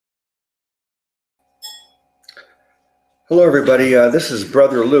Hello, everybody. This is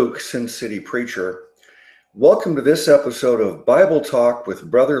Brother Luke, Sin City Preacher. Welcome to this episode of Bible Talk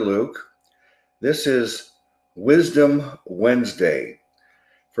with Brother Luke. This is Wisdom Wednesday.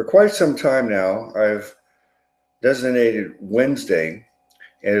 For quite some time now, I've designated Wednesday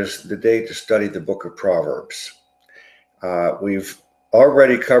as the day to study the book of Proverbs. We've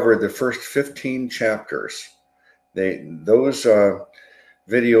already covered the first 15 chapters. Those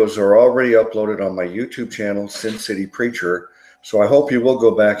videos are already uploaded on my YouTube channel, Sin City Preacher, so I hope you will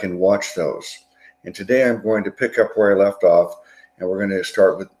go back and watch those. And today I'm going to pick up where I left off, and we're going to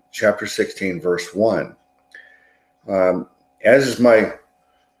start with chapter 16, verse 1. As is my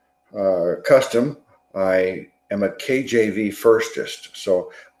custom, I am a KJV firstist,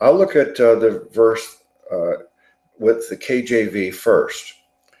 so I'll look at the verse with the KJV first.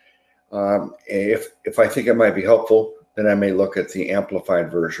 If I think it might be helpful, then I may look at the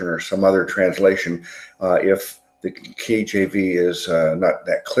Amplified version or some other translation if the KJV is not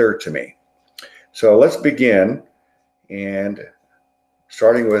that clear to me. So let's begin, and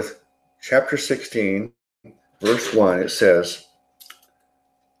starting with chapter 16, verse 1, it says,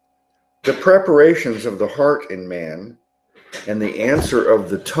 "The preparations of the heart in man and the answer of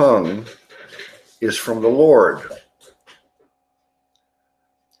the tongue is from the Lord.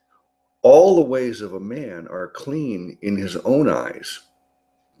 All the ways of a man are clean in his own eyes,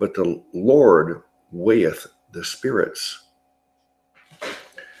 but the Lord weigheth the spirits."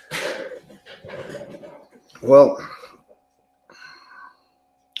 Well,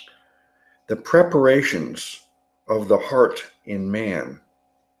 the preparations of the heart in man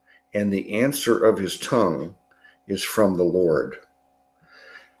and the answer of his tongue is from the Lord.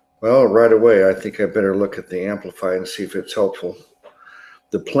 Well, right away, I think I better look at the Amplified and see if it's helpful.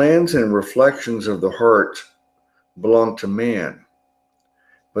 "The plans and reflections of the heart belong to man,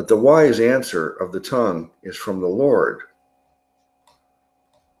 but the wise answer of the tongue is from the Lord."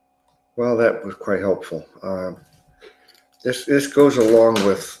 Well, that was quite helpful. This goes along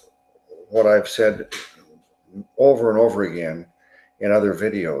with what I've said over and over again in other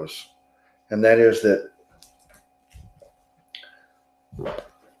videos, and that is that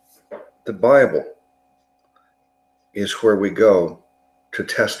the Bible is where we go to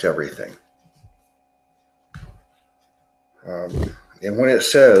test everything. And when it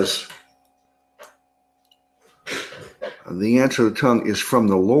says the answer of the tongue is from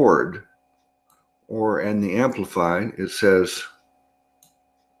the Lord, or in the Amplified, it says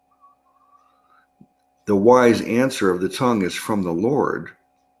the wise answer of the tongue is from the Lord.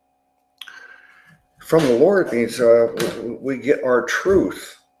 From the Lord means we get our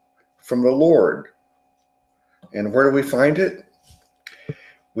truth from the Lord. And where do we find it?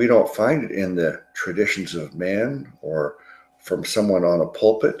 We don't find it in the traditions of man or from someone on a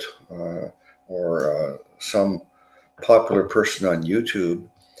pulpit or some popular person on YouTube.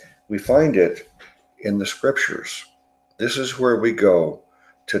 We find it in the scriptures. This is where we go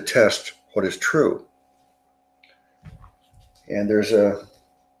to test what is true. And there's a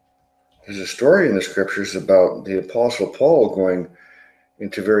story in the scriptures about the Apostle Paul going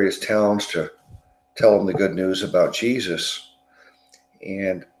into various towns to tell them the good news about Jesus.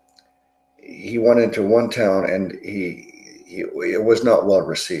 And he went into one town, and it was not well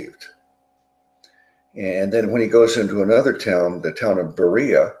received. And then when he goes into another town, the town of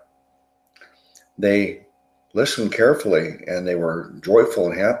Berea, they listened carefully, and they were joyful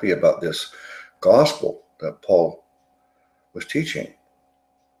and happy about this gospel that Paul was teaching.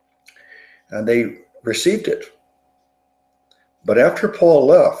 And they received it. But after Paul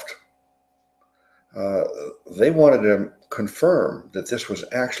left, they wanted to confirm that this was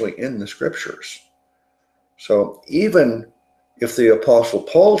actually in the scriptures. So even if the Apostle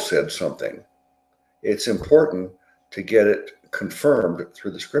Paul said something, it's important to get it confirmed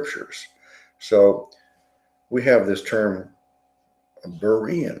through the scriptures. So we have this term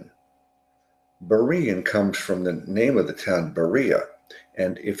Berean. Berean comes from the name of the town, Berea.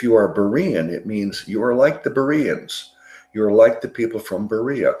 And if you are Berean, it means you are like the Bereans. You're like the people from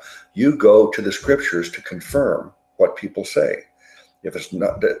Berea. You go to the scriptures to confirm what people say. If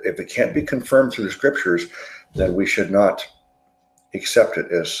it can't be confirmed through the scriptures, then we should not accept it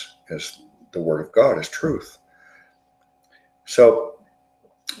as the word of God, as truth. So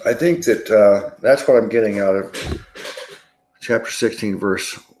I think that that's what I'm getting out of chapter 16,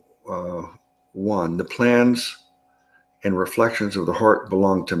 verse 1. The plans and reflections of the heart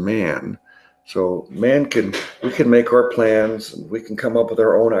belong to man. So we can make our plans, and we can come up with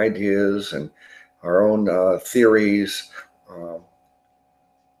our own ideas and our own theories.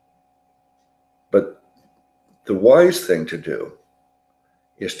 But the wise thing to do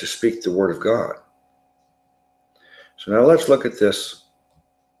is to speak the word of God. So now let's look at this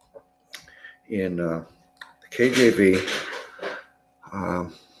in the KJV,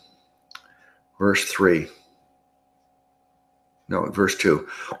 verse 3. No, verse 2.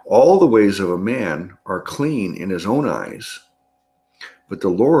 All the ways of a man are clean in his own eyes, but the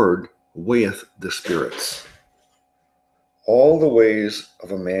Lord weigheth the spirits. All the ways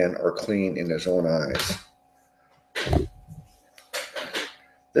of a man are clean in his own eyes.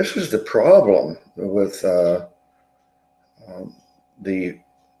 This is the problem with the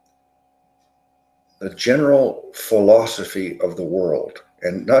general philosophy of the world,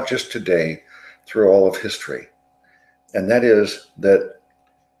 and not just today, through all of history. And that is that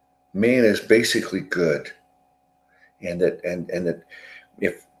man is basically good. And that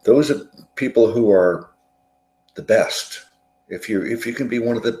if those are people who are the best, if you can be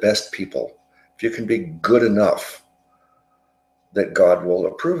one of the best people, if you can be good enough, that God will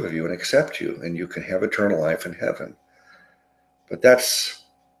approve of you and accept you, and you can have eternal life in heaven. But that's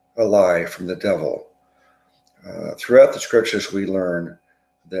a lie from the devil. Throughout the scriptures, we learn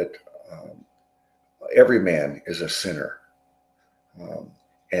that every man is a sinner.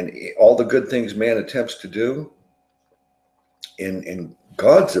 And all the good things man attempts to do, in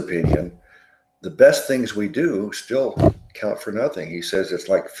God's opinion, the best things we do still count for nothing. He says it's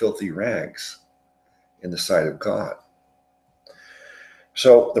like filthy rags in the sight of God.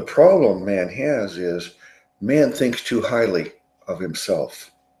 So the problem man has is man thinks too highly of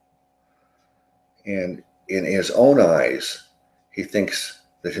himself. And in his own eyes, he thinks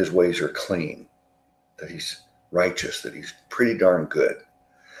that his ways are clean, that he's righteous, that he's pretty darn good.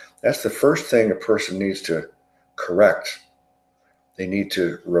 That's the first thing a person needs to correct. They need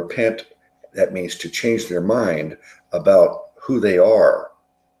to repent. That means to change their mind about who they are,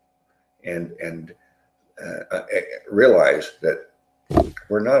 and realize that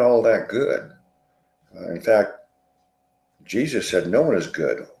we're not all that good. In fact, Jesus said no one is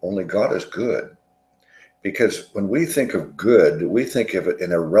good, only God is good. Because when we think of good, we think of it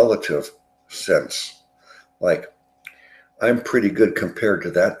in a relative sense. Like, I'm pretty good compared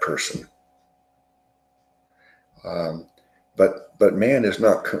to that person. But man is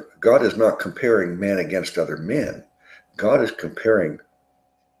not, God is not comparing man against other men. God is comparing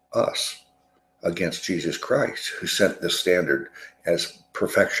us against Jesus Christ, who set the standard as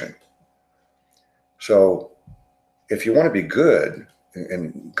perfection. So if you want to be good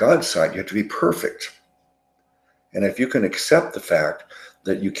in God's sight, you have to be perfect. And if you can accept the fact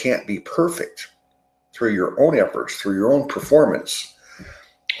that you can't be perfect through your own efforts, through your own performance,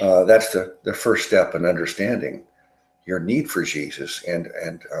 that's the first step in understanding your need for Jesus and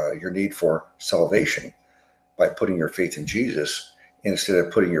your need for salvation, by putting your faith in Jesus instead of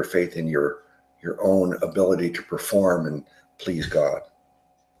putting your faith in your own ability to perform and please God.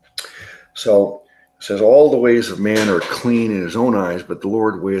 So it says, all the ways of man are clean in his own eyes, but the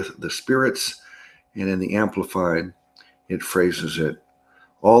Lord weigheth the spirits. And in the Amplified, it phrases it,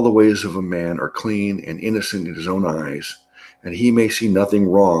 all the ways of a man are clean and innocent in his own eyes, and he may see nothing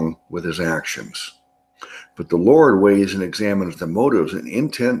wrong with his actions. But the Lord weighs and examines the motives and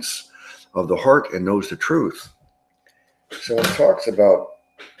intents of the heart and knows the truth. So it talks about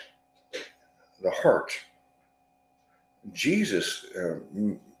the heart. Jesus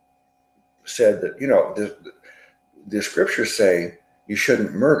said that, the scriptures say you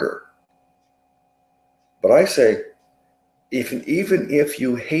shouldn't murder. But I say, even if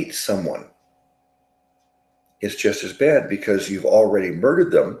you hate someone, it's just as bad, because you've already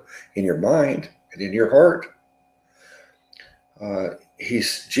murdered them in your mind and in your heart.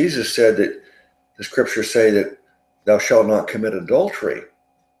 Jesus said that the scriptures say that thou shalt not commit adultery.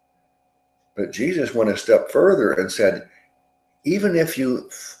 But Jesus went a step further and said, even if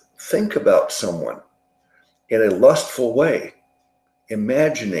you think about someone in a lustful way,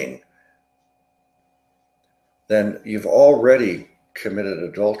 imagining, then you've already committed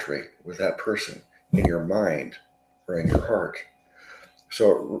adultery with that person in your mind or in your heart.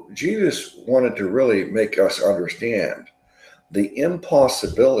 So Jesus wanted to really make us understand the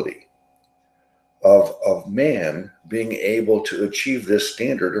impossibility of man being able to achieve this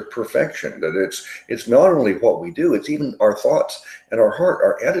standard of perfection. That it's not only what we do, it's even our thoughts and our heart,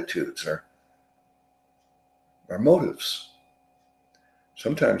 our attitudes, our motives.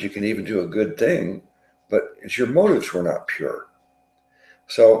 Sometimes you can even do a good thing, but it's your motives were not pure.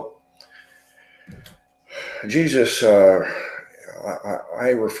 So Jesus, I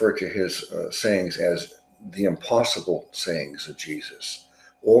refer to his sayings as the impossible sayings of Jesus.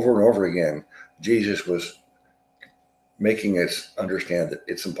 Over and over again, Jesus was making us understand that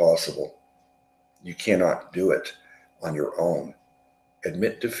it's impossible. You cannot do it on your own.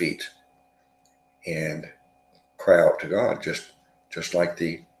 Admit defeat and cry out to God, just like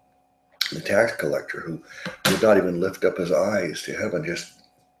the tax collector who did not even lift up his eyes to heaven, just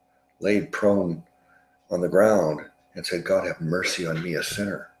laid prone on the ground and said, God, have mercy on me, a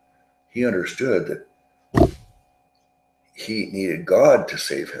sinner. He understood that he needed God to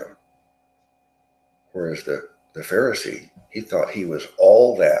save him. Whereas the Pharisee, he thought he was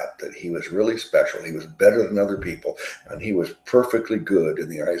all that he was really special. He was better than other people, and he was perfectly good in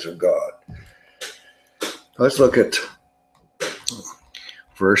the eyes of God. Let's look at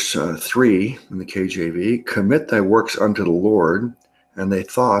verse 3 in the KJV. Commit thy works unto the Lord, and thy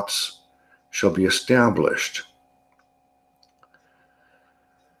thoughts shall be established.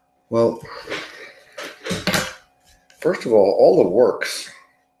 Well, first of all the works.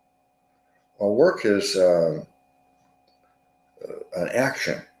 A work is an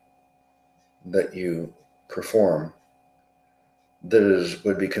action that you perform that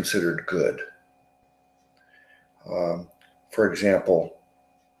would be considered good. For example,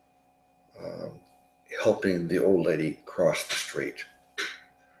 helping the old lady cross the street.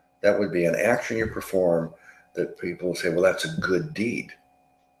 That would be an action you perform that people say, well, that's a good deed.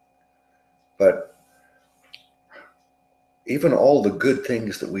 But even all the good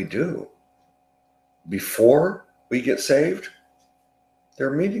things that we do before we get saved,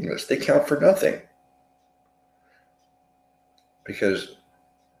 they're meaningless. They count for nothing. Because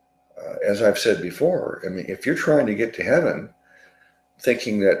as I've said before, I mean, if you're trying to get to heaven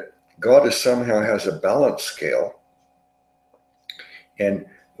thinking that God somehow has a balance scale, and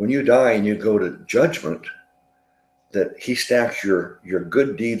when you die and you go to judgment, that he stacks your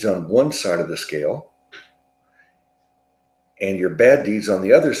good deeds on one side of the scale and your bad deeds on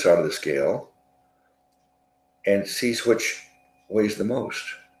the other side of the scale, and sees which weighs the most.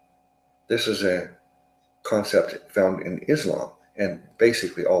 This is a concept found in Islam, and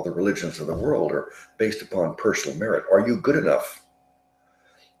basically all the religions of the world are based upon personal merit. Are you good enough?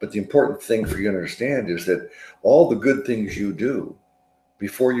 But the important thing for you to understand is that all the good things you do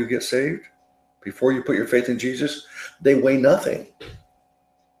before you get saved, before you put your faith in Jesus, they weigh nothing.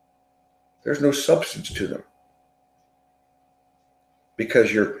 There's no substance to them,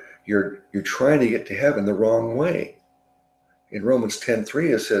 because you're trying to get to heaven the wrong way. In Romans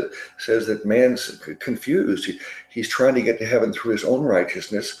 10:3, it says that man's confused. He's trying to get to heaven through his own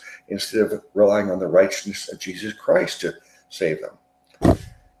righteousness instead of relying on the righteousness of Jesus Christ to save them.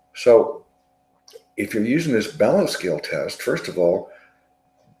 So if you're using this balance scale test, first of all,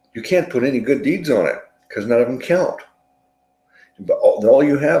 you can't put any good deeds on it because none of them count. But all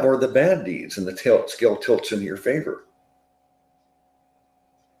you have are the bad deeds, and the scale tilts in your favor.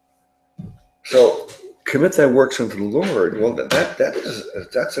 So commit thy works unto the Lord. Well,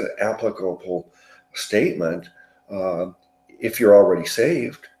 that's an applicable statement if you're already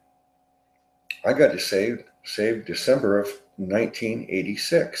saved. I got saved December of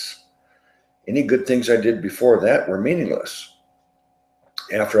 1986. Any good things I did before that were meaningless.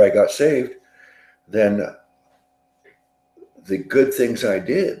 After I got saved, then the good things I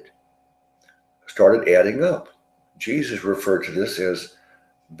did started adding up. Jesus referred to this as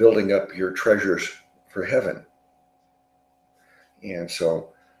building up your treasures for heaven. And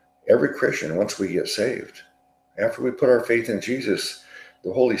so every Christian, once we get saved, after we put our faith in Jesus,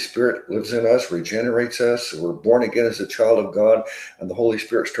 the Holy Spirit lives in us, regenerates us. We're born again as a child of God, and the Holy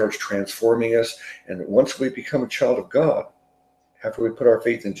Spirit starts transforming us. And once we become a child of God, after we put our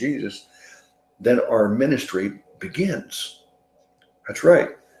faith in Jesus, then our ministry begins. That's right.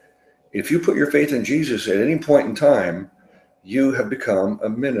 If you put your faith in Jesus at any point in time, you have become a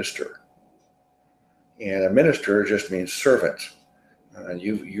minister. And a minister just means servant.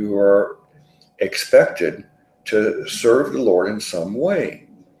 You are expected to serve the Lord in some way.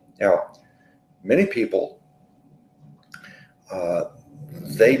 Now, many people,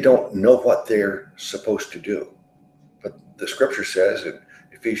 they don't know what they're supposed to do. But the scripture says in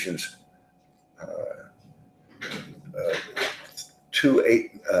Ephesians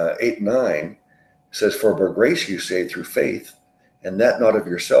 2:8-9, says, for by grace you saved through faith, and that not of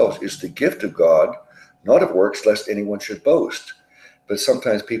yourselves, is the gift of God, not of works, lest anyone should boast. But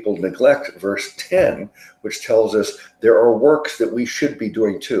sometimes people neglect verse 10, which tells us there are works that we should be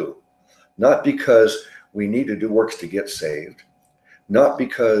doing too. Not because we need to do works to get saved, not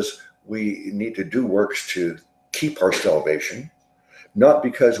because we need to do works to keep our salvation, not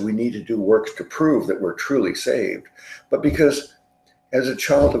because we need to do works to prove that we're truly saved, but because as a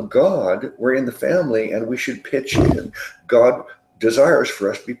child of God, we're in the family and we should pitch in. God desires for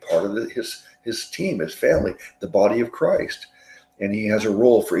us to be part of his team, his family, the body of Christ. And he has a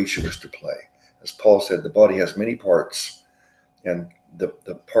role for each of us to play. As Paul said, the body has many parts, and the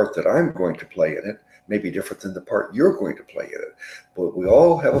part that I'm going to play in it may be different than the part you're going to play in it. But we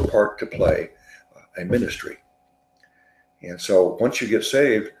all have a part to play, a ministry. And so once you get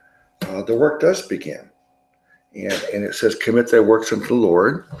saved, the work does begin. And it says, commit thy works unto the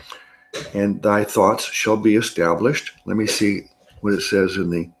Lord, and thy thoughts shall be established. Let me see what it says in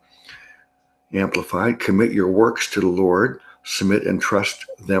the Amplified. Commit your works to the Lord, submit and trust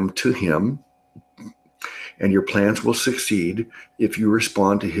them to him, and your plans will succeed if you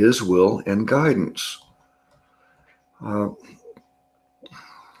respond to his will and guidance.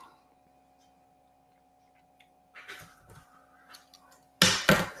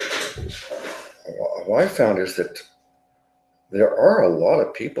 What I found is that there are a lot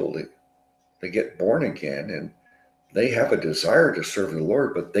of people that get born again and they have a desire to serve the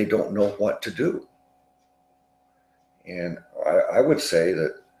Lord, but they don't know what to do. And I would say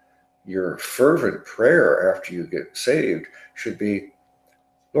that your fervent prayer after you get saved should be,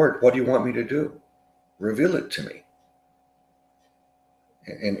 Lord, what do you want me to do? Reveal it to me.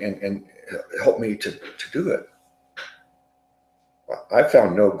 And help me to do it. I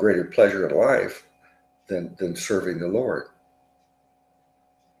found no greater pleasure in life than serving the Lord.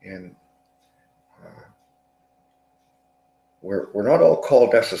 And we're not all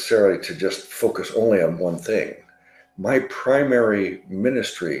called necessarily to just focus only on one thing. My primary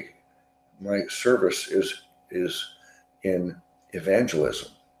ministry, my service is in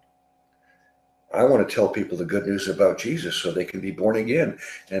evangelism. I want to tell people the good news about Jesus so they can be born again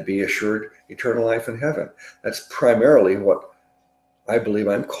and be assured eternal life in heaven. That's primarily what I believe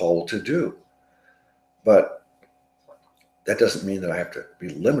I'm called to do. But that doesn't mean that I have to be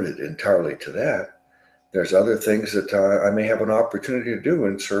limited entirely to that. There's other things that I may have an opportunity to do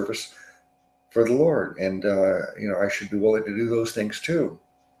in service for the Lord. And, I should be willing to do those things too.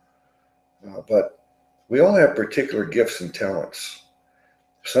 But we all have particular gifts and talents.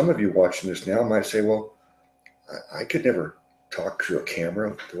 Some of you watching this now might say, well, I could never talk to a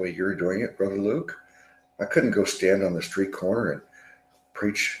camera the way you're doing it, Brother Luke. I couldn't go stand on the street corner and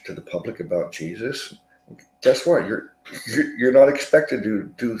preach to the public about Jesus. Guess what? You're not expected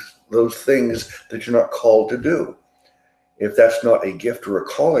to do those things that you're not called to do. If that's not a gift or a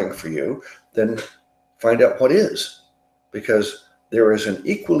calling for you, then find out what is, because there is an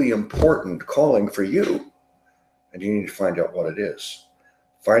equally important calling for you, and you need to find out what it is.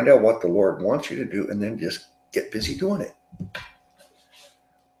 Find out what the Lord wants you to do, and then just get busy doing it.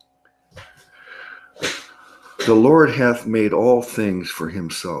 The Lord hath made all things for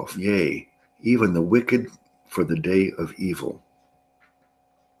himself, yea, even the wicked for the day of evil.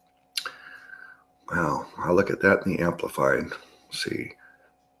 Wow, I'll look at that in the Amplified. See,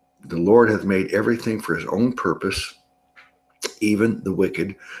 the Lord hath made everything for his own purpose, even the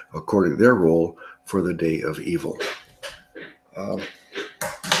wicked, according to their role, for the day of evil.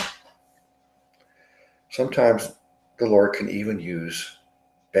 Sometimes the Lord can even use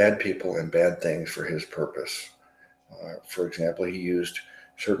bad people and bad things for his purpose. For example, he used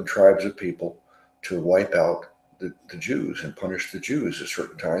certain tribes of people to wipe out the Jews and punish the Jews at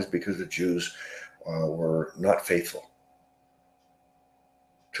certain times because the Jews were not faithful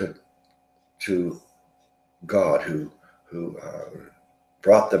to God, who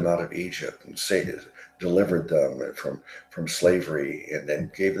brought them out of Egypt and delivered them from slavery, and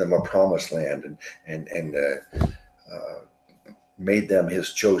then gave them a promised land and made them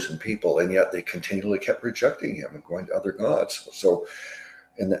his chosen people, and yet they continually kept rejecting him and going to other gods. So,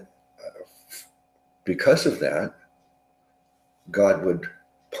 because of that, God would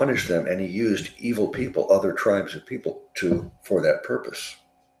punish them, and he used evil people, other tribes of people, for that purpose.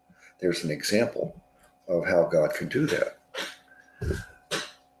 There's an example of how God can do that.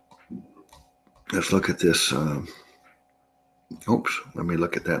 Let's look at this. Let me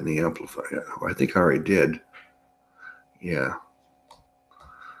look at that in the Amplified. I think I already did. Yeah.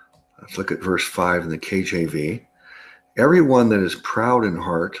 Let's look at verse 5 in the KJV. Everyone that is proud in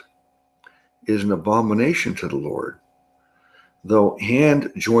heart is an abomination to the Lord. Though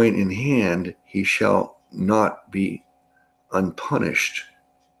hand join in hand, he shall not be unpunished.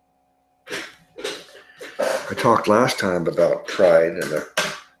 I talked last time about pride and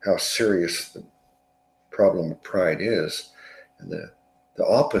how serious the problem of pride is. And the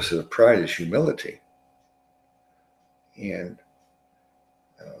opposite of pride is humility. And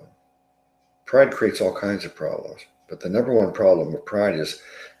pride creates all kinds of problems. But the number one problem with pride is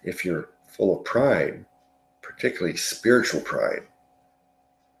if you're full of pride, particularly spiritual pride,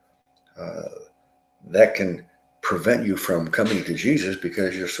 that can prevent you from coming to Jesus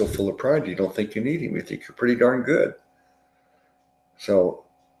because you're so full of pride you don't think you need him. You think you're pretty darn good. So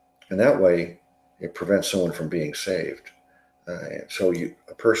in that way, it prevents someone from being saved. So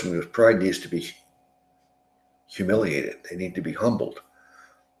a person with pride needs to be humiliated. They need to be humbled.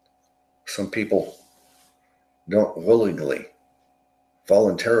 Some people don't willingly,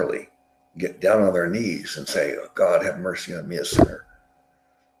 voluntarily get down on their knees and say, oh, God, have mercy on me, a sinner.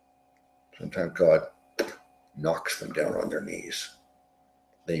 Sometimes God knocks them down on their knees.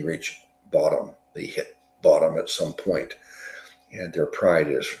 They reach bottom. They hit bottom at some point, and their pride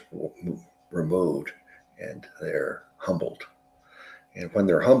is removed, and they're humbled. And when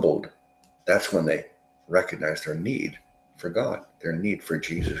they're humbled, that's when they recognize their need for God, their need for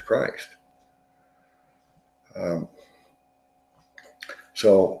Jesus Christ.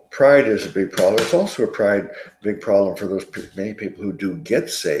 So pride is a big problem. It's also a big problem for those many people who do get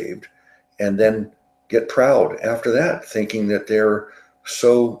saved and then get proud after that, thinking that they're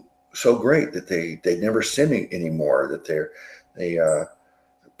so great that they never sin anymore, that they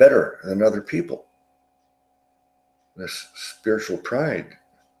better than other people. This spiritual pride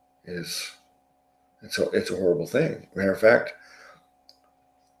it's a horrible thing. Matter of fact,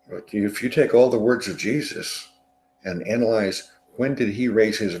 if you take all the words of Jesus and analyze, when did he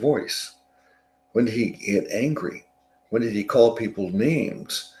raise his voice? When did he get angry? When did he call people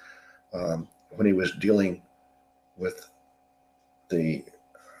names? When he was dealing with the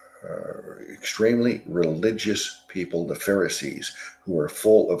extremely religious people, the Pharisees, who were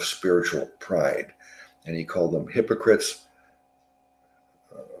full of spiritual pride. And he called them hypocrites,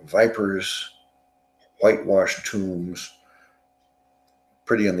 vipers, whitewashed tombs,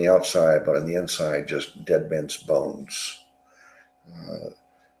 pretty on the outside, but on the inside, just dead men's bones.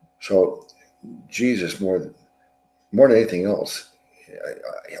 So Jesus, more than anything else,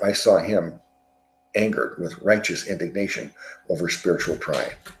 I saw him angered with righteous indignation over spiritual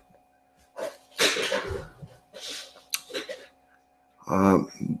pride.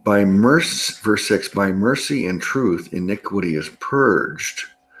 By mercy, verse 6, by mercy and truth iniquity is purged,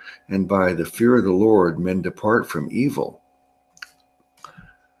 and by the fear of the Lord men depart from evil.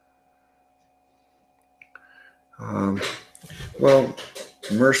 Well,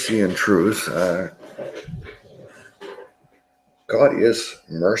 mercy and truth. God is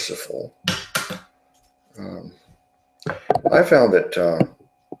merciful. I found that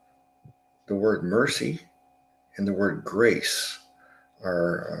the word mercy and the word grace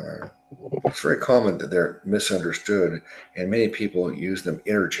are it's very common that they're misunderstood, and many people use them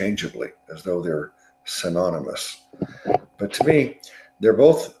interchangeably as though they're synonymous. But to me, they're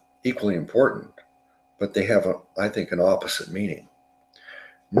both equally important, but they have, I think, an opposite meaning.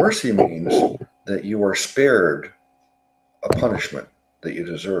 Mercy means that you are spared a punishment that you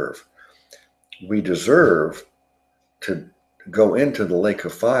deserve. We deserve to go into the lake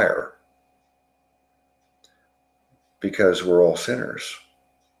of fire because we're all sinners.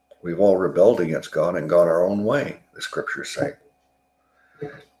 We've all rebelled against God and gone our own way, the scriptures say.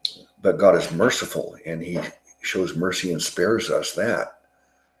 But God is merciful, and he shows mercy and spares us that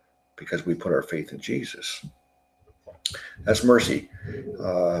because we put our faith in Jesus. That's mercy.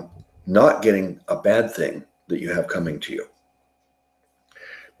 Not getting a bad thing that you have coming to you.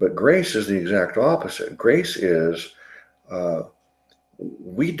 But grace is the exact opposite. Grace is,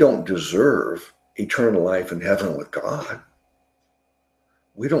 we don't deserve eternal life in heaven with God.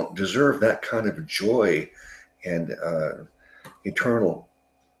 We don't deserve that kind of joy and eternal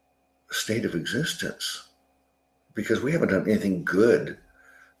state of existence because we haven't done anything good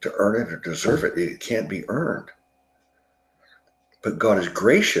to earn it or deserve it. It can't be earned. But God is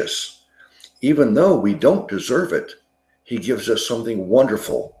gracious. Even though we don't deserve it, he gives us something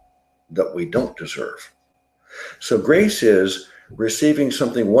wonderful that we don't deserve. So grace is receiving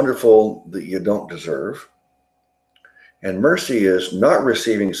something wonderful that you don't deserve. And mercy is not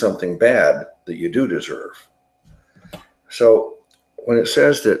receiving something bad that you do deserve. So when it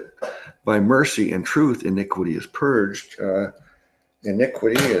says that by mercy and truth iniquity is purged,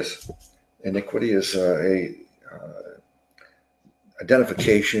 iniquity is a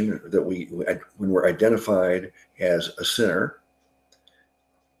identification that when we're identified as a sinner,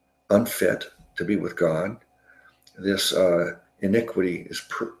 unfit to be with God, this iniquity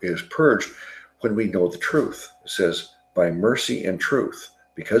is purged when we know the truth. It says, by mercy and truth,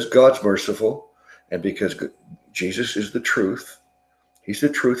 because God's merciful and because Jesus is the truth. He's the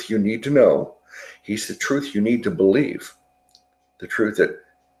truth you need to know. He's the truth you need to believe. The truth that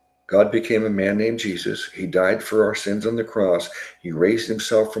God became a man named Jesus. He died for our sins on the cross. He raised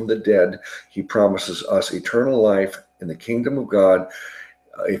himself from the dead. He promises us eternal life in the kingdom of God.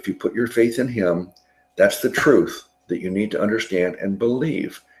 If you put your faith in him, that's the truth that you need to understand and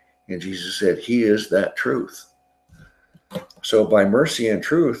believe. And Jesus said, he is that truth. So by mercy and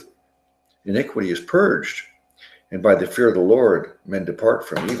truth, iniquity is purged. And by the fear of the Lord, men depart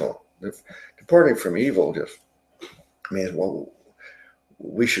from evil. Departing from evil just mean, well,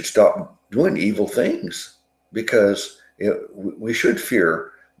 we should stop doing evil things because we should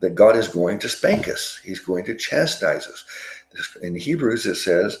fear that God is going to spank us. He's going to chastise us. In Hebrews, it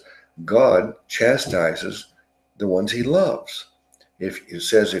says God chastises the ones he loves. If it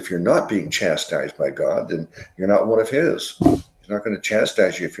says if you're not being chastised by God, then you're not one of his. He's not going to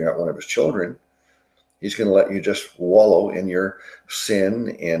chastise you if you're not one of his children. He's going to let you just wallow in your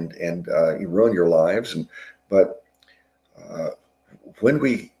sin and you ruin your lives. But when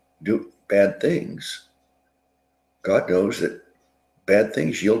we do bad things, God knows that bad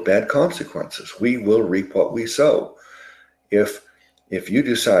things yield bad consequences. We will reap what we sow. If you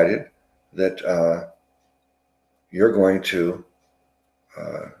decided that you're going to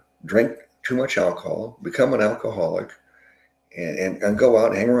drink too much alcohol, become an alcoholic, and go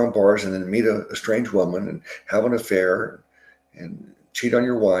out and hang around bars and then meet a strange woman and have an affair and cheat on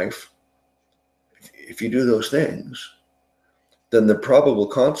your wife, if you do those things, then the probable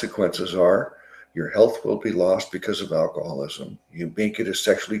consequences are your health will be lost because of alcoholism. You make it a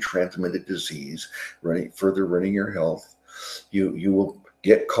sexually transmitted disease, further ruining your health. You will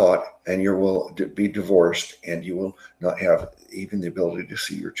get caught and you will be divorced and you will not have even the ability to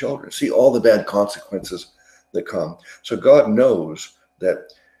see your children. See all the bad consequences that come. So God knows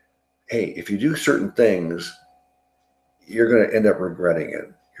that, hey, if you do certain things, you're going to end up regretting it.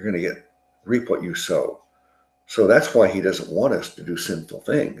 You're going to reap what you sow. So that's why he doesn't want us to do sinful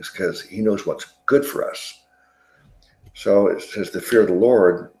things, because he knows what's good for us. So it says the fear of the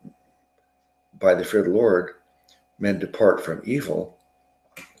Lord, by the fear of the Lord, men depart from evil.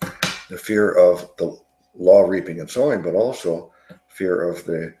 The fear of the law reaping and sowing, but also fear of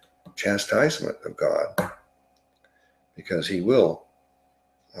the chastisement of God, because he will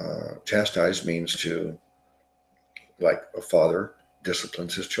chastise means to, like a father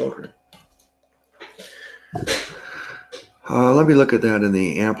disciplines his children. Let me look at that in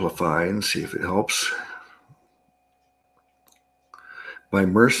the Amplified and see if it helps. By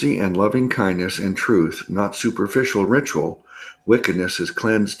mercy and loving kindness and truth, not superficial ritual, wickedness is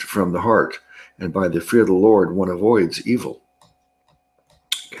cleansed from the heart, and by the fear of the Lord one avoids evil.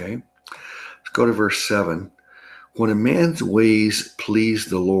 Okay, let's go to verse 7. When a man's ways please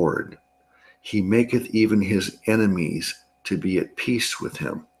the Lord, he maketh even his enemies to be at peace with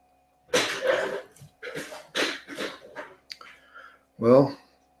him. Well,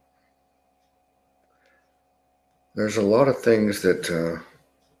 there's a lot of things that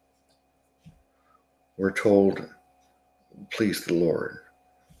we're told please the Lord.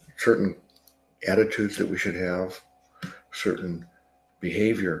 Certain attitudes that we should have, certain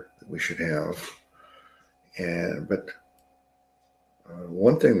behavior that we should have. But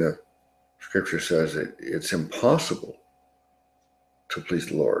one thing the scripture says, that it's impossible to please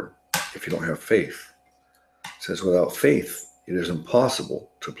the Lord if you don't have faith. It says without faith, it is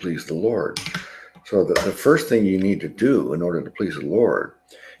impossible to please the Lord. So the first thing you need to do in order to please the Lord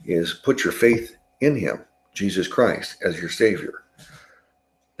is put your faith in him, Jesus Christ, as your Savior.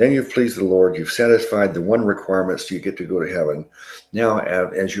 Then you've pleased the Lord. You've satisfied the one requirement so you get to go to heaven. Now,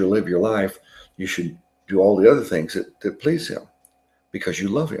 as you live your life, you should do all the other things that please him because you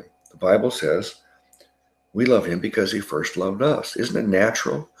love him. The Bible says we love him because he first loved us. Isn't it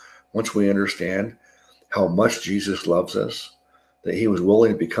natural, once we understand how much Jesus loves us, that he was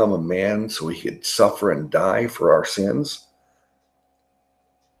willing to become a man so he could suffer and die for our sins?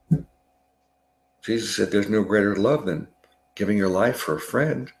 Jesus said there's no greater love than giving your life for a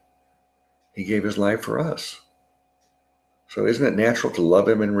friend. He gave his life for us. So isn't it natural to love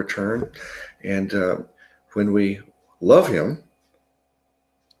him in return? And when we love him,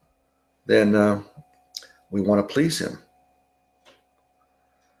 then we want to please him.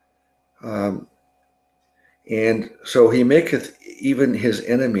 And so he maketh even his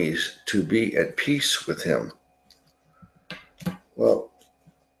enemies to be at peace with him. Well,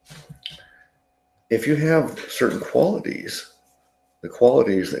 if you have certain qualities, the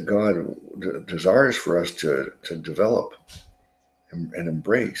qualities that God desires for us to develop and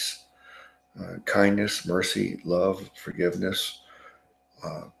embrace, kindness, mercy, love, forgiveness,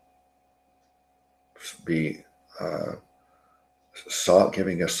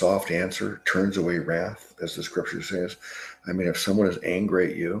 giving a soft answer, turns away wrath, as the scripture says. I mean, if someone is angry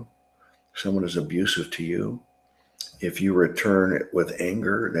at you, someone is abusive to you, if you return with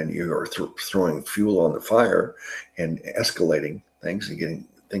anger, then you are throwing fuel on the fire and escalating things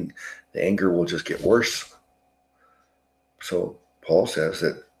and the anger will just get worse. So Paul says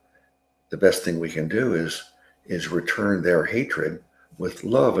that the best thing we can do is return their hatred with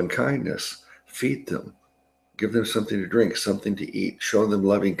love and kindness. Feed them. Give them something to drink, something to eat. Show them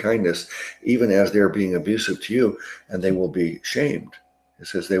loving kindness, even as they're being abusive to you, and they will be shamed. It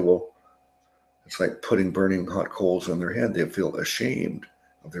says they will, it's like putting burning hot coals on their head. They feel ashamed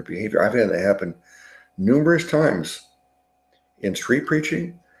of their behavior. I've had that happen numerous times in street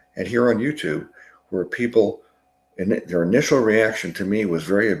preaching and here on YouTube, where people, their initial reaction to me was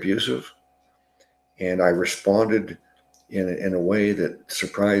very abusive, and I responded in a way that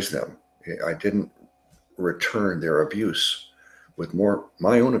surprised them. I didn't return their abuse with more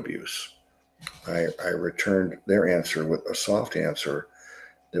my own abuse. I returned their answer with a soft answer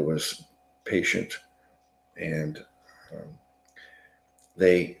that was patient, and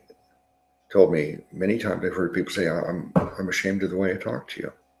they told me many times, I've heard people say, I'm ashamed of the way I talk to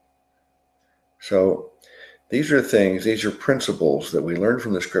you. So these are things, these are principles that we learn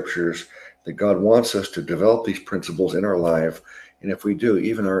from the scriptures, that God wants us to develop these principles in our life. And if we do,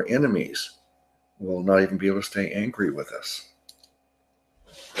 even our enemies will not even be able to stay angry with us.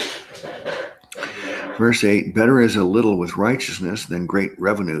 Verse 8, better is a little with righteousness than great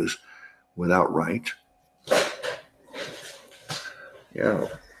revenues without right. Yeah.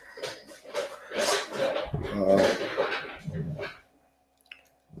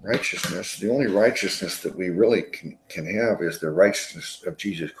 Righteousness, the only righteousness that we really can have is the righteousness of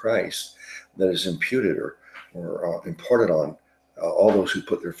Jesus Christ that is imputed or imparted on all those who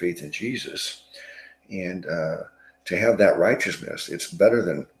put their faith in Jesus. And to have that righteousness, it's better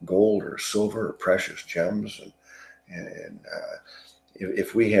than gold or silver or precious gems. And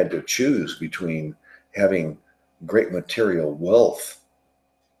if we had to choose between having great material wealth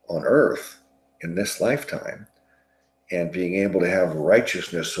on earth in this lifetime and being able to have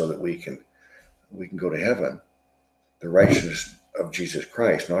righteousness so that we can go to heaven, the righteousness of Jesus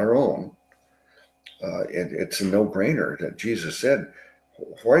Christ, not our own, it's a no-brainer that Jesus said,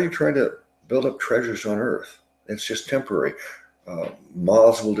 why are you trying to build up treasures on earth? It's just temporary.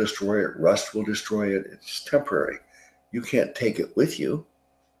 Moths will destroy it. Rust will destroy it. It's temporary. You can't take it with you.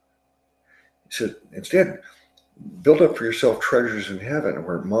 He said, instead, build up for yourself treasures in heaven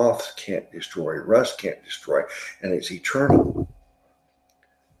where moths can't destroy, rust can't destroy, and it's eternal.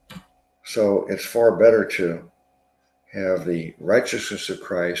 So it's far better to have the righteousness of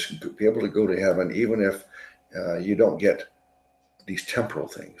Christ, be able to go to heaven, even if you don't get these temporal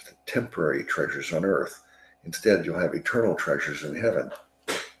things, the temporary treasures on earth. Instead, you'll have eternal treasures in heaven.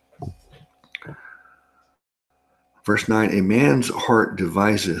 Verse 9, a man's heart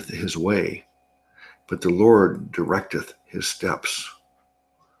deviseth his way, but the Lord directeth his steps.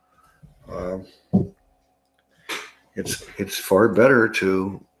 It's far better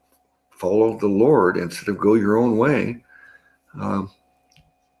to follow the Lord instead of go your own way. Let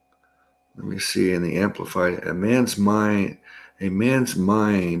me see in the Amplified, a man's mind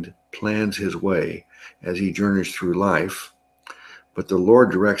plans his way as he journeys through life, but the Lord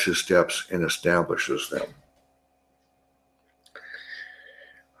directs his steps and establishes them.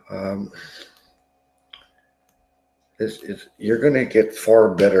 You're going to get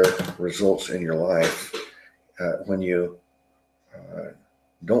far better results in your life when you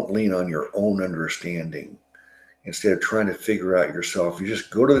don't lean on your own understanding. Instead of trying to figure out yourself, you just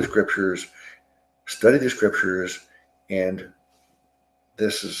go to the scriptures, study the scriptures, and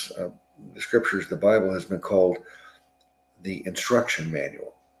this is the scriptures, the Bible has been called the instruction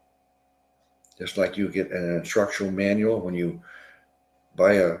manual. Just like you get an instructional manual when you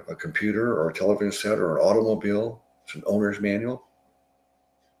buy a computer or a television set or an automobile, it's an owner's manual.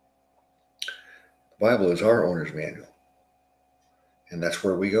 The Bible is our owner's manual. And that's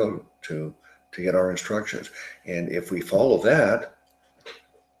where we go to get our instructions. And if we follow that,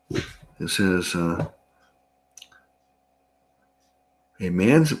 it says, a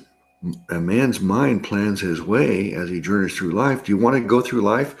man's mind plans his way as he journeys through life. Do you want to go through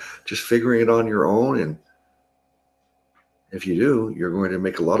life just figuring it on your own? And if you do, you're going to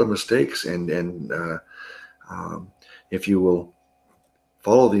make a lot of mistakes. And if you will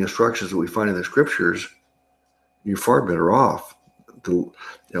follow the instructions that we find in the scriptures, you're far better off.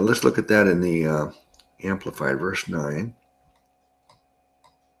 Now let's look at that in the Amplified, verse 9.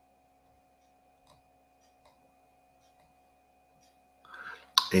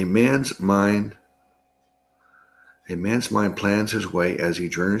 A man's mind plans his way as he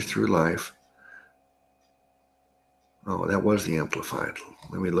journeys through life. Oh, that was the Amplified.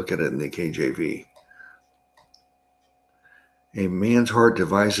 Let me look at it in the KJV. A man's heart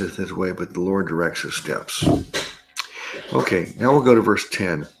deviseth his way, but the Lord directs his steps. Okay, now we'll go to verse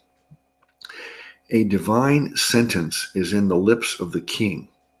 10. A divine sentence is in the lips of the king.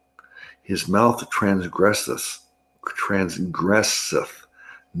 His mouth transgresseth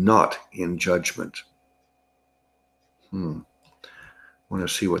not in judgment. I want to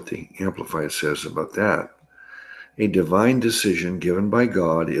see what the Amplified says about that. A divine decision given by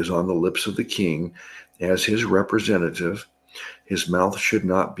God is on the lips of the king as his representative. His mouth should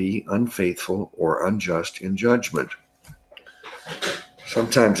not be unfaithful or unjust in judgment.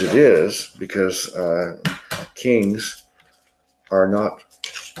 Sometimes it is, because kings are not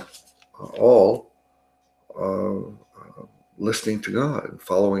all listening to God and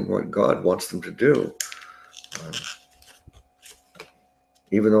following what God wants them to do.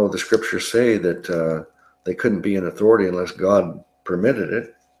 Even though the scriptures say that they couldn't be in authority unless God permitted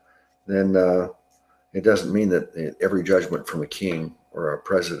it, then it doesn't mean that every judgment from a king or a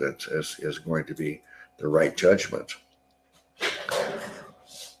president is going to be the right judgment.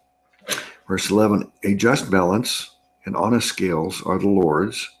 Verse 11, a just balance and honest scales are the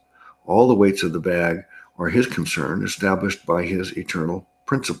Lord's. All the weights of the bag are his concern, established by his eternal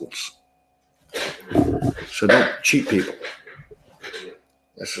principles. So don't cheat people.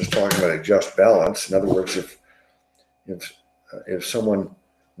 This is talking about a just balance. In other words, if someone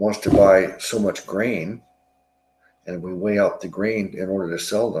wants to buy so much grain, and we weigh out the grain in order to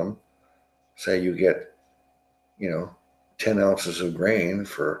sell them, say you get, 10 ounces of grain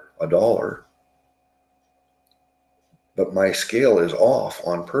for $1, but my scale is off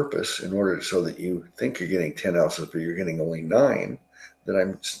on purpose in order so that you think you're getting 10 ounces, but you're getting only 9, then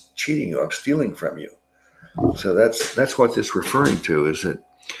I'm cheating you, I'm stealing from you. So that's what this is referring to, is that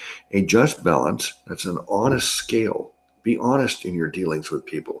a just balance, that's an honest scale. Be honest in your dealings with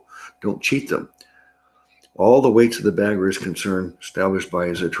people. Don't cheat them. All the weights of the bag are his concern, established by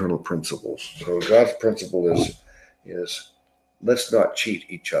his eternal principles. So God's principle is let's not cheat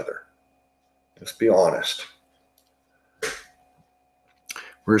each other. Let's be honest.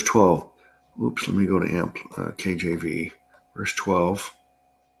 Verse 12. Oops, let me go to KJV. Verse 12.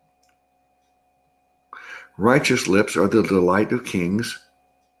 Righteous lips are the delight of kings,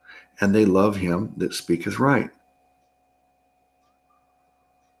 and they love him that speaketh right.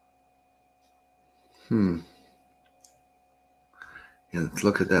 And let's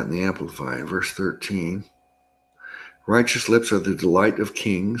look at that in the Amplified. Verse 13. Righteous lips are the delight of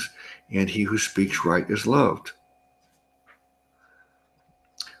kings, and he who speaks right is loved.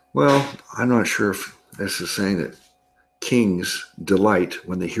 Well, I'm not sure if this is saying that kings delight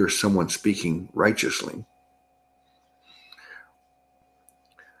when they hear someone speaking righteously,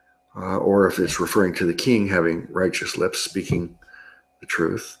 or if it's referring to the king having righteous lips, speaking the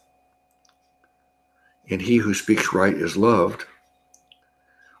truth. And he who speaks right is loved.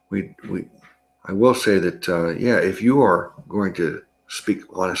 I will say that, if you are going to speak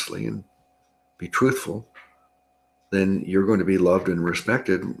honestly and be truthful, then you're going to be loved and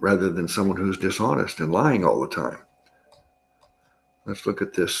respected rather than someone who's dishonest and lying all the time. Let's look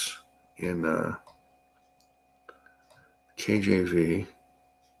at this in KJV.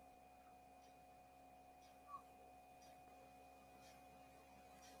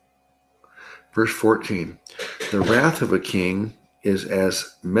 Verse 14, the wrath of a king is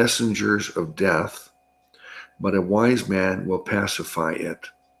as messengers of death, but a wise man will pacify it.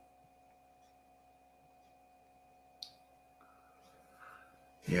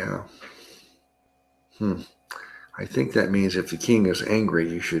 Yeah. I think that means if the king is angry,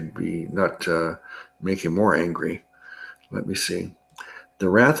 you should be not make him more angry. Let me see. The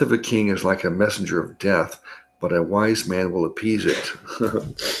wrath of a king is like a messenger of death, but a wise man will appease it.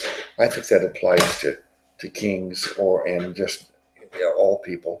 I think that applies to kings and just all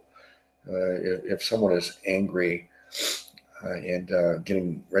people. If someone is angry and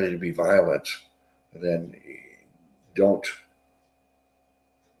getting ready to be violent, then don't,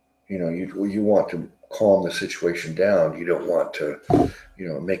 you want to calm the situation down. You don't want to,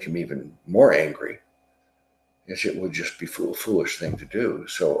 make him even more angry. It would just be a foolish thing to do.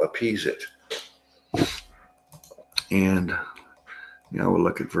 So appease it. And now we'll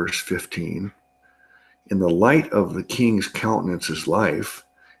look at verse 15. In the light of the king's countenance is life,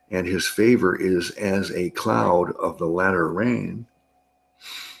 and his favor is as a cloud of the latter rain.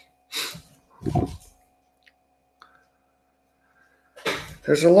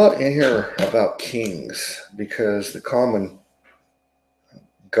 There's a lot in here about kings, because the common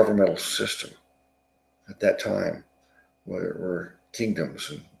governmental system at that time were kingdoms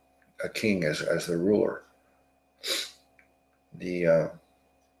and a king as the ruler. The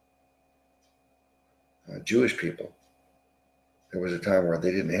Jewish people, there was a time where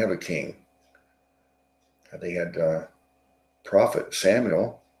they didn't have a king. They had prophet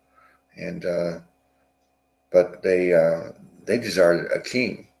Samuel, and but they desired a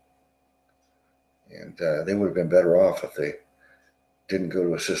king, and they would have been better off if they didn't go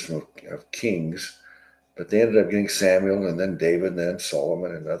to a system of kings, But they ended up getting Samuel and then David and then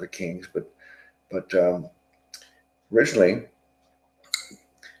Solomon and other kings. But originally,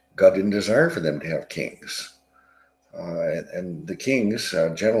 God didn't desire for them to have kings. And the kings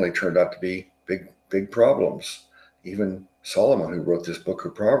generally turned out to be big problems. Even Solomon, who wrote this book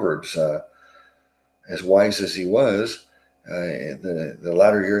of Proverbs, as wise as he was, in the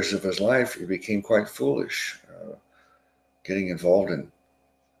latter years of his life, he became quite foolish, getting involved in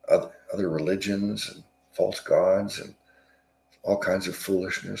other religions and false gods and all kinds of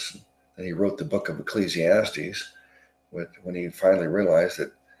foolishness. And he wrote the book of Ecclesiastes when he finally realized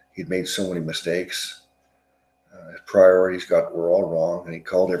that he'd made so many mistakes. His priorities were all wrong, and he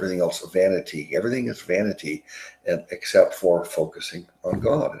called everything else vanity. Everything is vanity, except for focusing on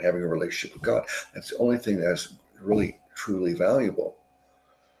God and having a relationship with God. That's the only thing that's really, truly valuable.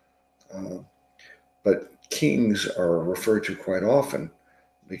 But kings are referred to quite often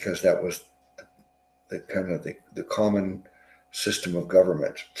because that was the common system of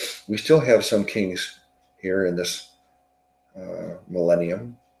government. We still have some kings here in this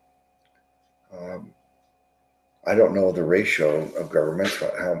millennium. I don't know the ratio of governments,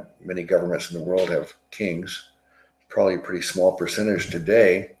 how many governments in the world have kings. Probably a pretty small percentage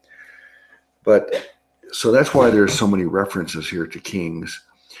today. But so that's why there's so many references here to kings.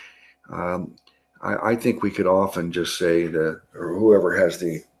 I think we could often just say that, or whoever has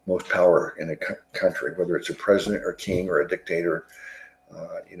the most power in a country, whether it's a president or king or a dictator,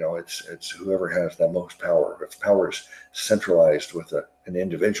 it's whoever has the most power. If power is centralized with an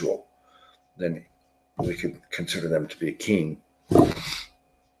individual, then we could consider them to be a king.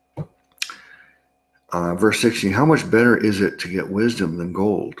 Verse 16, how much better is it to get wisdom than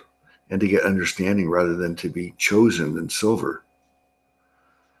gold, and to get understanding rather than to be chosen than silver?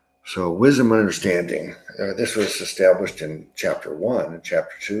 So wisdom and understanding, this was established in chapter 1. In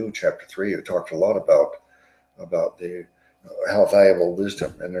chapter 2, chapter 3, it talked a lot about how valuable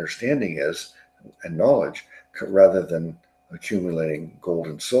wisdom and understanding is, and knowledge, rather than accumulating gold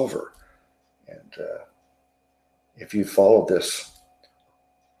and silver. And if you followed this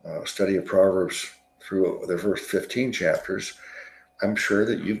study of Proverbs through the first 15 chapters, I'm sure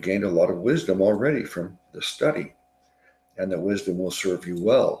that you've gained a lot of wisdom already from the study, and that wisdom will serve you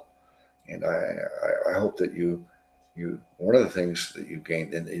well. And I hope that you one of the things that you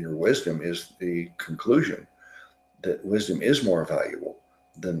gained in your wisdom is the conclusion that wisdom is more valuable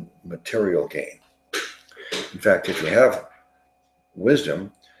than material gain. In fact, if you have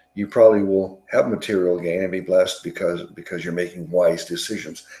wisdom, you probably will have material gain and be blessed because you're making wise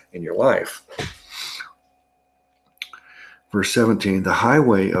decisions in your life. Verse 17, the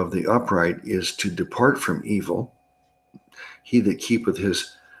highway of the upright is to depart from evil. He that keepeth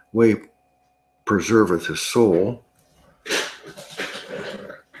his way preserveth his soul.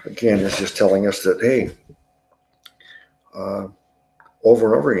 Again, it's just telling us that, hey, over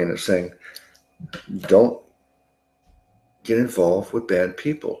and over again, it's saying, don't get involved with bad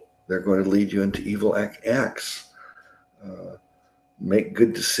people. They're going to lead you into evil acts. Make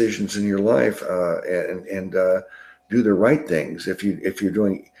good decisions in your life and do the right things. If you're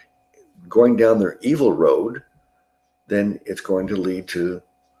going down the evil road, then it's going to lead to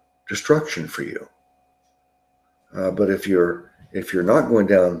destruction for you. But if you're not going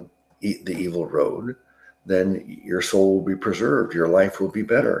down the evil road, then your soul will be preserved. Your life will be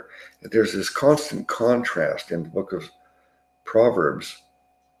better. There's this constant contrast in the book of Proverbs,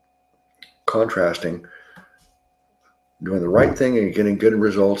 contrasting doing the right thing and getting good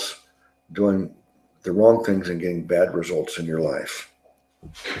results, doing the wrong things and getting bad results in your life.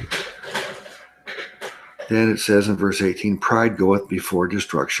 Then it says in verse 18, pride goeth before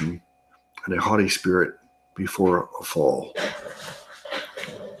destruction, and a haughty spirit before a fall.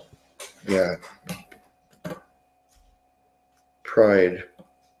 Yeah. Pride.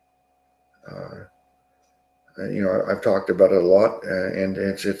 I've talked about it a lot, and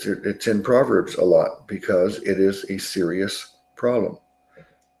it's in Proverbs a lot because it is a serious problem.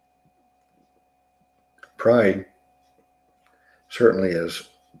 Pride certainly is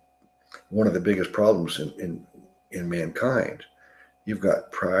one of the biggest problems in mankind. You've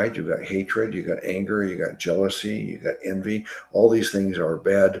got pride, you've got hatred, you've got anger, you've got jealousy, you've got envy. All these things are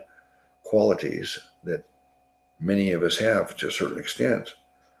bad qualities that many of us have to a certain extent.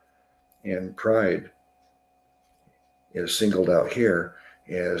 And pride is singled out here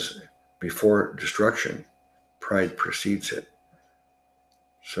as before destruction. Pride precedes it.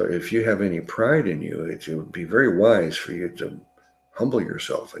 So if you have any pride in you, it would be very wise for you to humble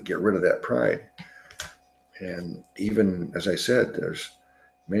yourself and get rid of that pride. And even, as I said, there's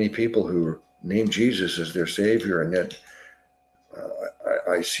many people who name Jesus as their Savior, and yet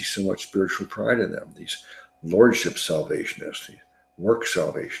I see so much spiritual pride in them. These lordship salvationists, the work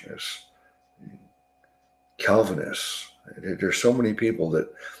salvationists, Calvinists. There's so many people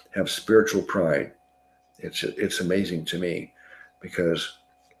that have spiritual pride. It's amazing to me, because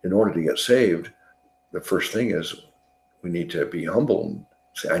in order to get saved, the first thing is we need to be humble and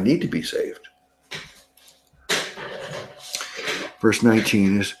say, I need to be saved. Verse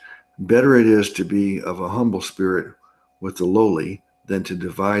 19 is, better it is to be of a humble spirit with the lowly than to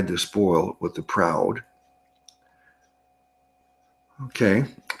divide the spoil with the proud. Okay.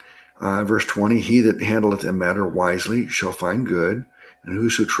 Verse 20, he that handleth a matter wisely shall find good, and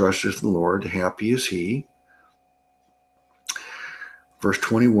whoso trusteth in the Lord, happy is he. Verse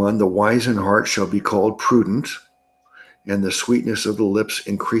 21, the wise in heart shall be called prudent, and the sweetness of the lips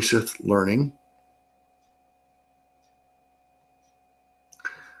increaseth learning.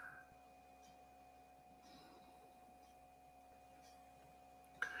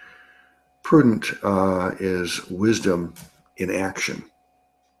 Prudent is wisdom in action.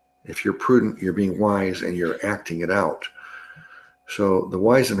 If you're prudent, you're being wise and you're acting it out. So the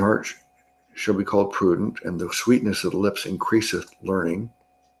wise in heart shall be called prudent, and the sweetness of the lips increaseth learning.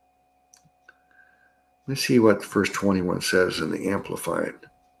 Let's see what verse 21 says in the Amplified.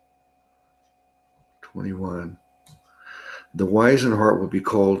 21. The wise in heart will be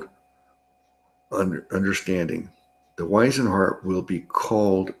called understanding. The wise in heart will be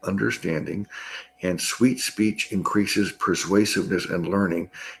called understanding, and sweet speech increases persuasiveness and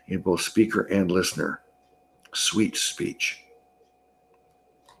learning in both speaker and listener. Sweet speech.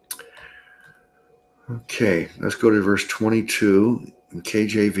 Okay, let's go to verse 22 in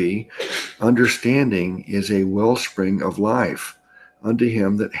KJV. Understanding is a wellspring of life unto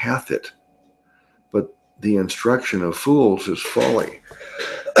him that hath it, but the instruction of fools is folly.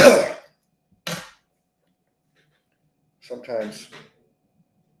 Sometimes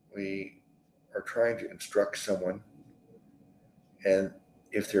we are trying to instruct someone, and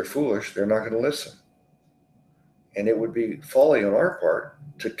if they're foolish, they're not going to listen. And it would be folly on our part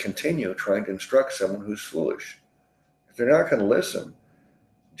to continue trying to instruct someone who's foolish. If they're not going to listen,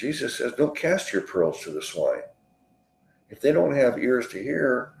 Jesus says, don't cast your pearls to the swine. If they don't have ears to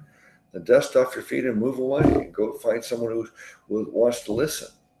hear, then dust off your feet and move away and go find someone who wants to listen.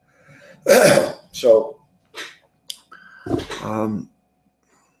 So,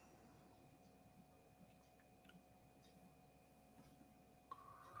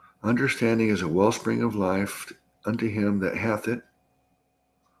 understanding is a wellspring of life unto him that hath it.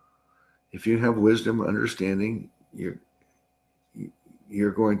 If you have wisdom, understanding, you're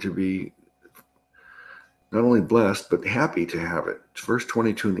going to be not only blessed, but happy to have it. Verse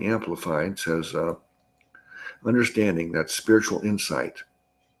 22 in the Amplified says, understanding, that spiritual insight,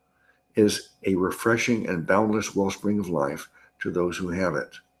 is a refreshing and boundless wellspring of life to those who have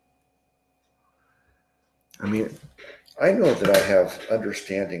it. I mean, I know that I have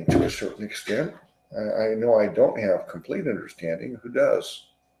understanding to a certain extent. I know I don't have complete understanding. Who does?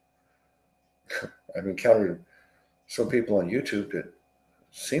 I've encountered some people on YouTube that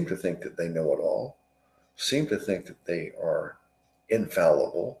seem to think that they know it all, seem to think that they are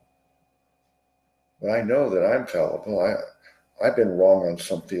infallible. But I know that I'm fallible. I've been wrong on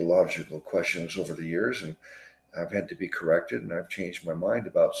some theological questions over the years, and I've had to be corrected, and I've changed my mind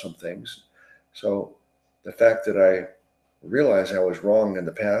about some things. So the fact that I realize I was wrong in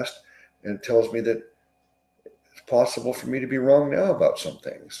the past, and it tells me that it's possible for me to be wrong now about some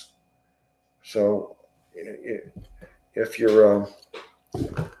things. So if you're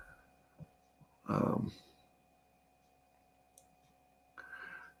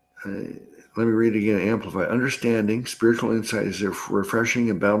let me read again, Amplify. Understanding, spiritual insight is a refreshing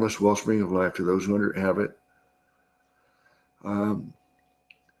and boundless wellspring of life to those who have it.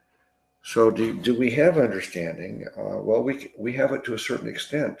 So do we have understanding? Well, we have it to a certain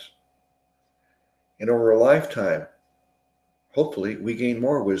extent. And over a lifetime, hopefully, we gain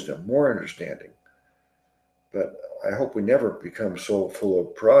more wisdom, more understanding. But I hope we never become so full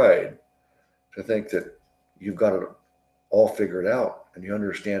of pride to think that you've got it all figured out and you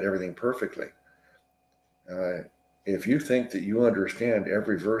understand everything perfectly. If you think that you understand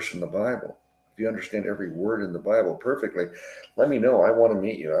every verse in the Bible, if you understand every word in the Bible perfectly, let me know. I want to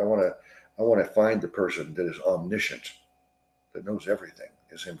meet you. I want to find the person that is omniscient, that knows everything,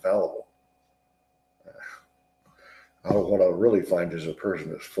 is infallible. What I'll really find is a person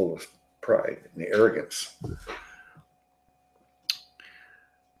that's full of pride and arrogance.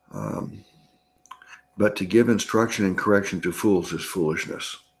 But to give instruction and correction to fools is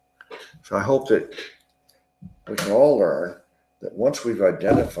foolishness. So I hope that we can all learn that once we've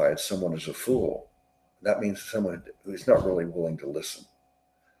identified someone as a fool, that means someone who's not really willing to listen.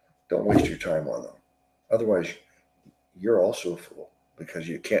 don't waste your time on them. Otherwise, you're also a fool because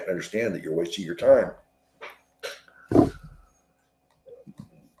you can't understand that you're wasting your time.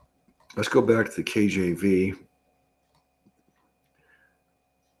 Let's go back to the KJV.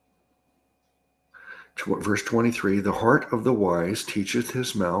 Verse 23, the heart of the wise teacheth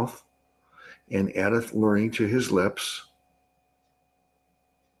his mouth, and addeth learning to his lips.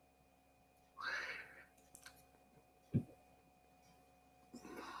 I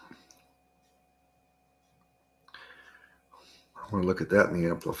want to look at that in the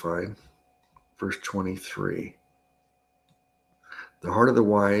Amplified. Verse 23. The heart of the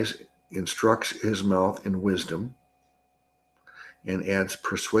wise instructs his mouth in wisdom, and adds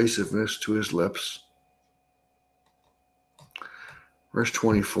persuasiveness to his lips. Verse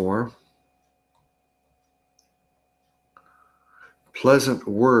 24. Pleasant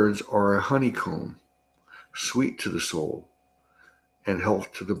words are a honeycomb, sweet to the soul, and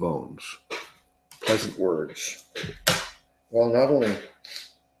health to the bones. Pleasant words. Well, not only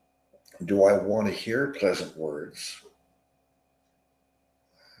do I want to hear pleasant words,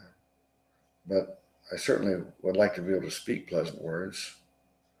 but I certainly would like to be able to speak pleasant words.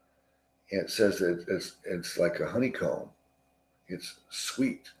 And it says that it's like a honeycomb. It's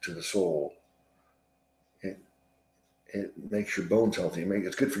sweet to the soul. It makes your bones healthy.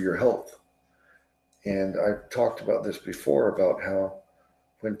 It's good for your health. And I've talked about this before, about how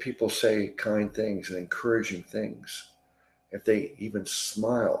when people say kind things and encouraging things, if they even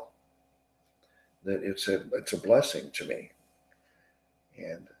smile, that it's a blessing to me.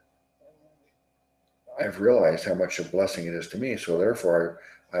 And I've realized how much a blessing it is to me. So therefore,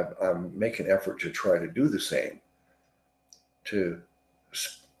 I'm making an effort to try to do the same, to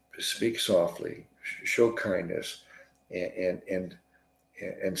speak softly, show kindness, and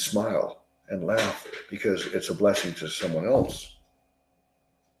smile and laugh, because it's a blessing to someone else.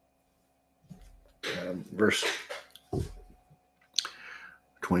 Verse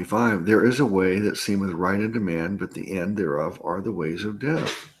 25, there is a way that seemeth right unto man, but the end thereof are the ways of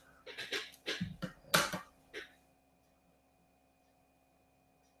death.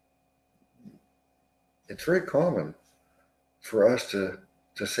 It's very common for us to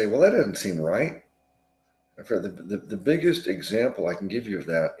say, well, that doesn't seem right. The biggest example I can give you of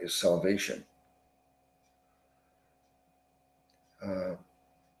that is salvation.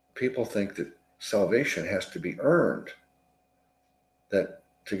 People think that salvation has to be earned, that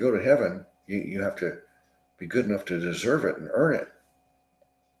to go to heaven, you have to be good enough to deserve it and earn it.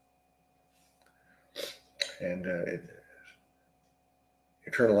 And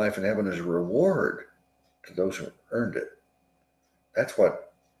eternal life in heaven is a reward to those who earned it. That's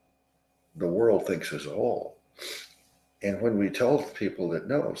what the world thinks as a whole. And when we tell people that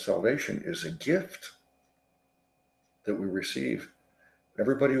no, salvation is a gift that we receive,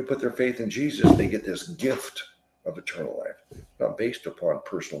 everybody who put their faith in Jesus, they get this gift of eternal life, not based upon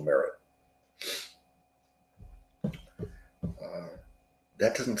personal merit.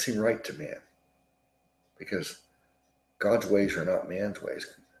 That doesn't seem right to man, because God's ways are not man's ways.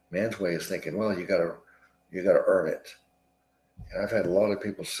 Man's way is thinking, well, you got to earn it. And I've had a lot of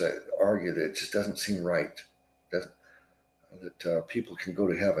people argue that it just doesn't seem right that people can go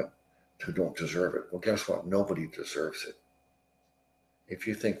to heaven who don't deserve it. Well, guess what? Nobody deserves it. If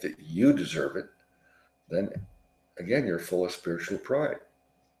you think that you deserve it, then again, you're full of spiritual pride,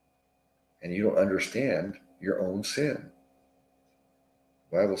 and you don't understand your own sin.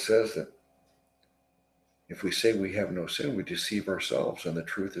 The Bible says that if we say we have no sin, we deceive ourselves, and the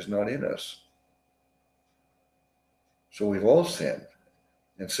truth is not in us. So we've all sinned,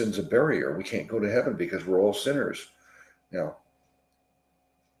 and sin's a barrier. We can't go to heaven because we're all sinners. Now,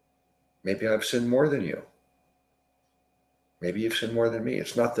 maybe I've sinned more than you. Maybe you've sinned more than me.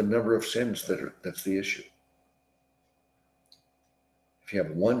 It's not the number of sins that's the issue. If you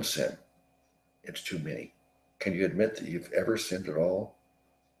have one sin, it's too many. Can you admit that you've ever sinned at all?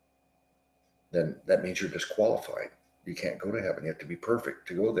 Then that means you're disqualified. You can't go to heaven. You have to be perfect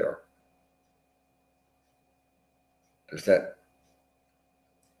to go there. Does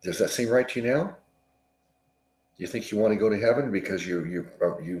that seem right to you now? Do you think you want to go to heaven because you've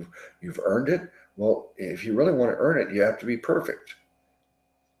earned it? Well, if you really want to earn it, you have to be perfect.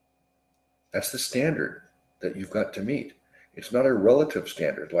 That's the standard that you've got to meet. It's not a relative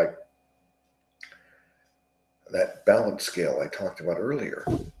standard like that balance scale I talked about earlier.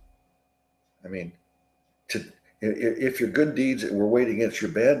 I mean, if your good deeds were weighed against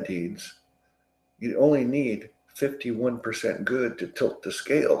your bad deeds, you only need 51% good to tilt the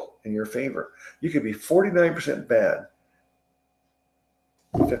scale in your favor. You could be 49% bad,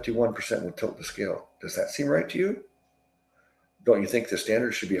 51% would tilt the scale. Does that seem right to you? Don't you think the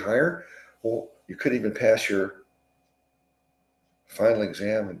standard should be higher? Well, you couldn't even pass your final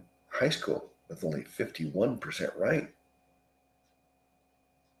exam in high school with only 51% right.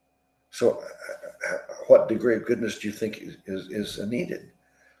 So what degree of goodness do you think is needed?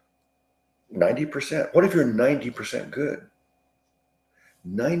 90%. What if you're 90% good?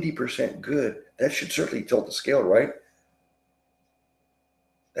 90% good. That should certainly tilt the scale, right?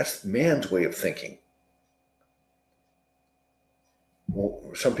 That's man's way of thinking. Well,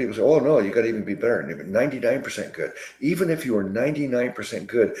 some people say, oh, no, you got to even be better. 99% good. Even if you were 99%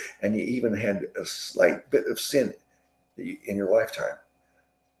 good and you even had a slight bit of sin in your lifetime,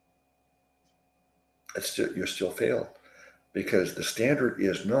 you're still failed, because the standard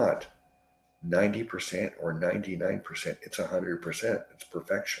is not 90% or 99%. It's 100%. It's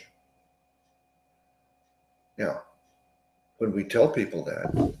perfection. Now, when we tell people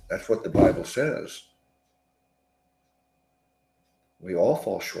that, that's what the Bible says. We all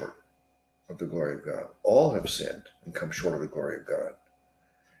fall short of the glory of God. All have sinned and come short of the glory of God.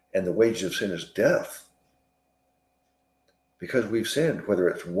 And the wages of sin is death. Because we've sinned, whether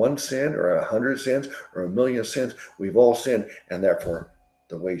it's one sin or 100 sins or 1,000,000 sins, we've all sinned, and therefore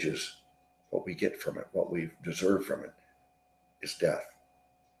the wages, what we get from it, what we deserve from it, is death.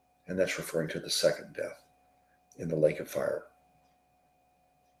 And that's referring to the second death in the lake of fire.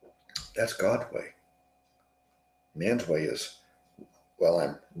 That's God's way. Man's way is, well,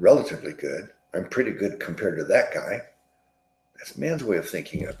 I'm relatively good. I'm pretty good compared to that guy. That's man's way of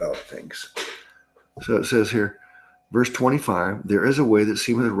thinking about things. So it says here, verse 25, there is a way that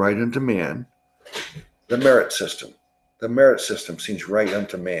seemeth right unto man, the merit system. The merit system seems right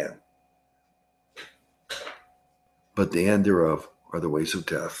unto man. But the end thereof are the ways of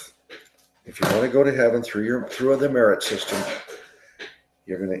death. If you want to go to heaven through the merit system,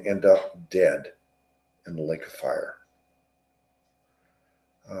 you're going to end up dead in the lake of fire.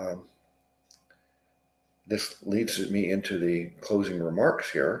 This leads me into the closing remarks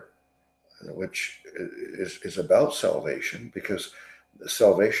here, which is about salvation, because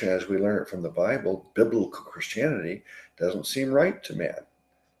salvation, as we learn it from the Bible, biblical Christianity, doesn't seem right to man.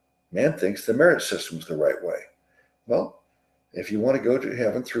 Man thinks the merit system's the right way. Well, if you want to go to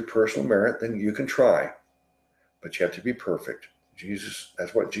heaven through personal merit, then you can try, but you have to be perfect.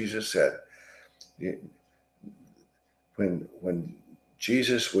 That's what Jesus said. When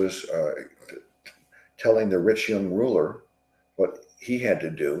Jesus was telling the rich young ruler what he had to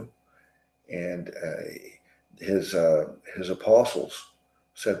do, and his apostles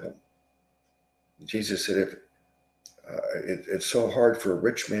said, well, Jesus said, it's so hard for a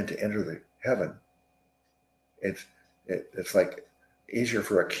rich man to enter the heaven. It's like easier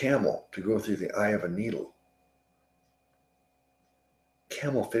for a camel to go through the eye of a needle.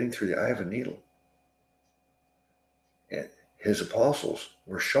 Camel fitting through the eye of a needle. And his apostles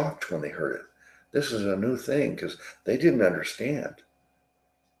were shocked when they heard it. This is a new thing, because they didn't understand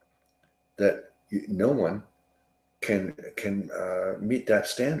that no one can meet that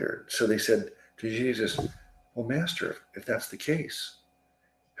standard. So they said to Jesus, well, Master, if that's the case,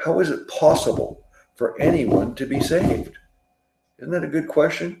 how is it possible for anyone to be saved? Isn't that a good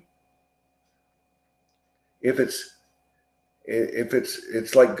question? If it's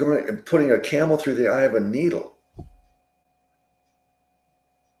like going and putting a camel through the eye of a needle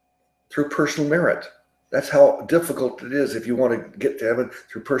through personal merit. That's how difficult it is if you want to get to heaven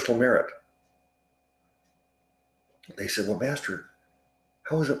through personal merit. They said, well, Master,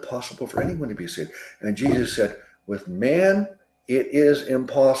 how is it possible for anyone to be saved? And Jesus said, with man, it is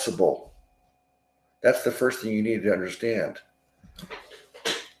impossible. That's the first thing you need to understand.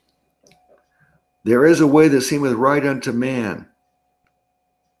 There is a way that seemeth right unto man,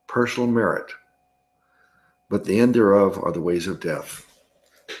 personal merit, but the end thereof are the ways of death.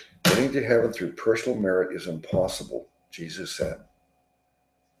 Getting to heaven through personal merit is impossible, Jesus said.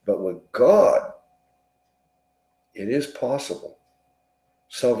 But with God, it is possible.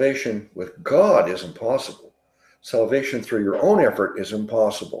 Salvation with God is impossible. Salvation through your own effort is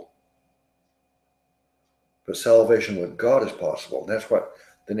impossible. But salvation with God is possible. That's what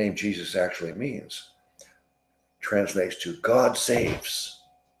the name Jesus actually means. Translates to God saves.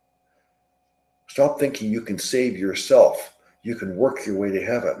 Stop thinking you can save yourself. You can work your way to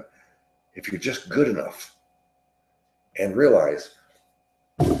heaven if you're just good enough. And realize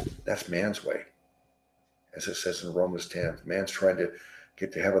that's man's way. As it says in Romans 10, man's trying to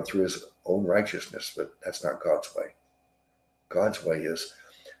get to heaven through his own righteousness, but that's not God's way. God's way is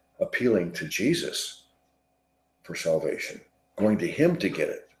appealing to Jesus for salvation, going to him to get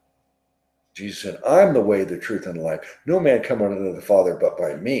it. Jesus said, I'm the way, the truth, and the life. No man cometh unto the Father but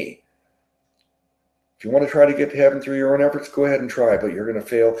by me. If you want to try to get to heaven through your own efforts, go ahead and try, but you're going to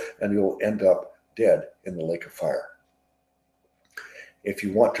fail and you'll end up dead in the lake of fire. If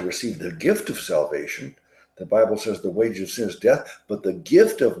you want to receive the gift of salvation, the Bible says the wages of sin is death, but the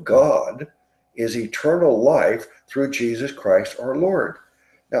gift of God is eternal life through Jesus Christ our Lord.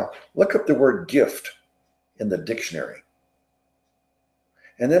 Now, look up the word gift in the dictionary.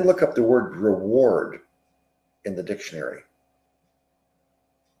 And then look up the word reward in the dictionary.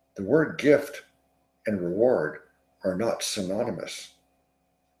 The word gift and reward are not synonymous.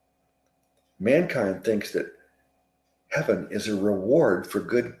 Mankind thinks that heaven is a reward for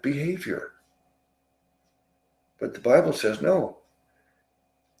good behavior. But the Bible says no.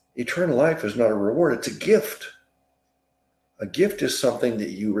 Eternal life is not a reward, it's a gift. A gift is something that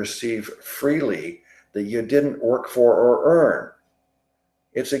you receive freely, that you didn't work for or earn.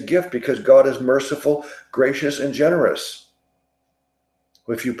 It's a gift because God is merciful, gracious, and generous.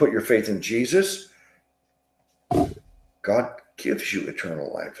 If you put your faith in Jesus, God gives you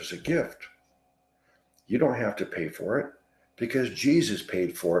eternal life as a gift. You don't have to pay for it because Jesus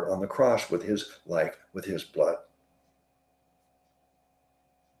paid for it on the cross with his life, with his blood.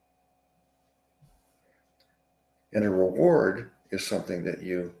 And a reward is something that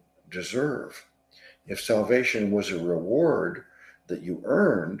you deserve. If salvation was a reward that you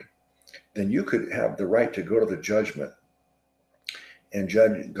earned, then you could have the right to go to the judgment.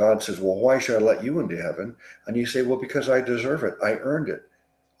 And God says, well, why should I let you into heaven? And you say, well, because I deserve it. I earned it.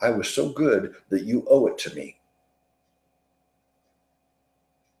 I was so good that you owe it to me.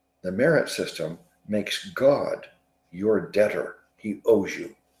 The merit system makes God your debtor. He owes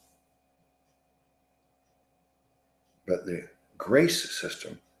you. But the grace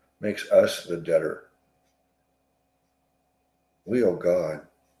system makes us the debtor. We owe God.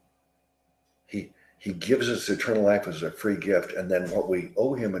 He gives us eternal life as a free gift, and then what we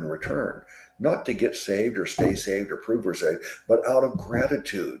owe him in return, not to get saved or stay saved or prove we're saved, but out of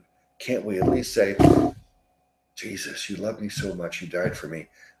gratitude. Can't we at least say, Jesus, you love me so much, you died for me.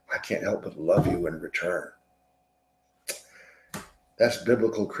 I can't help but love you in return. That's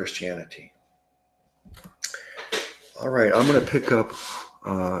biblical Christianity. All right, I'm going to pick up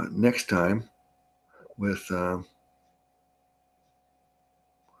next time with,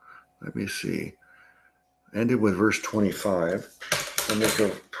 let me see, ended with verse 25. I'll make a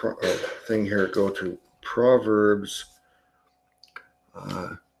thing here, go to Proverbs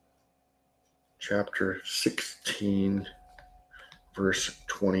chapter 16, verse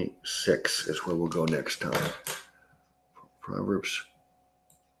 26 is where we'll go next time. Proverbs.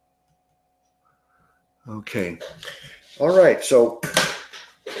 Okay. All right. So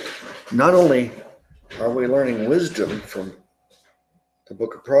not only are we learning wisdom from the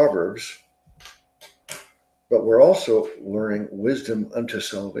book of Proverbs, but we're also learning wisdom unto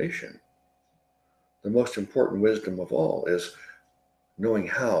salvation. The most important wisdom of all is knowing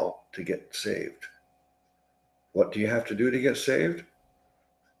how to get saved. What do you have to do to get saved?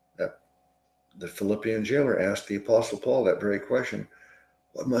 The Philippian jailer asked the Apostle Paul that very question.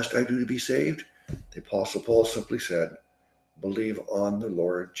 What must I do to be saved? The Apostle Paul simply said, believe on the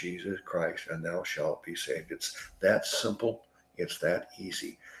Lord Jesus Christ and thou shalt be saved. It's that simple. It's that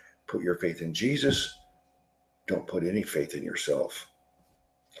easy. Put your faith in Jesus. Don't put any faith in yourself.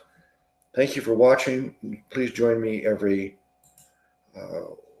 Thank you for watching. Please join me every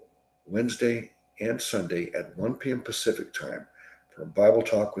Wednesday and Sunday at 1 p.m. Pacific time for Bible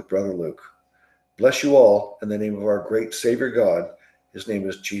Talk with Brother Luke. Bless you all in the name of our great Savior God. His name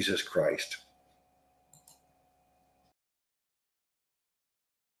is Jesus Christ.